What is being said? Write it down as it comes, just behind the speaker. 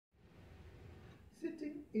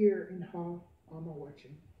Sitting here in awe, I'm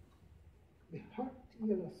watching the hot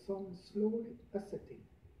yellow sun slowly ascending,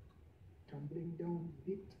 tumbling down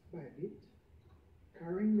bit by bit,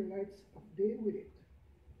 carrying the lights of day with it,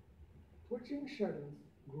 watching shadows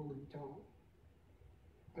growing tall,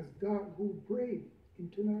 as dark grew brave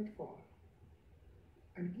into nightfall,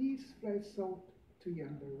 and geese fly south to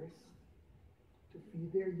yonder rest, to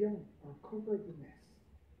feed their young or cover the nest.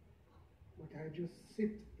 But I just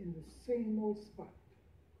sit in the same old spot,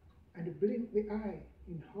 and blink the eye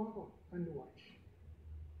in awe and watch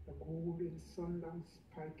the golden sun down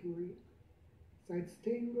spiky ray, side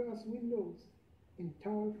stained glass windows in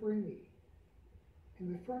tall frame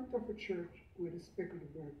in the front of a church where the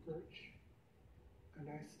speckled bird perch, and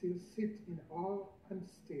I still sit in awe and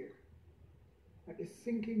stare at the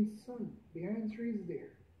sinking sun behind trees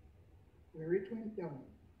there, where it went down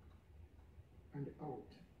and out.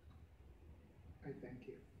 I thank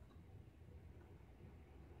you.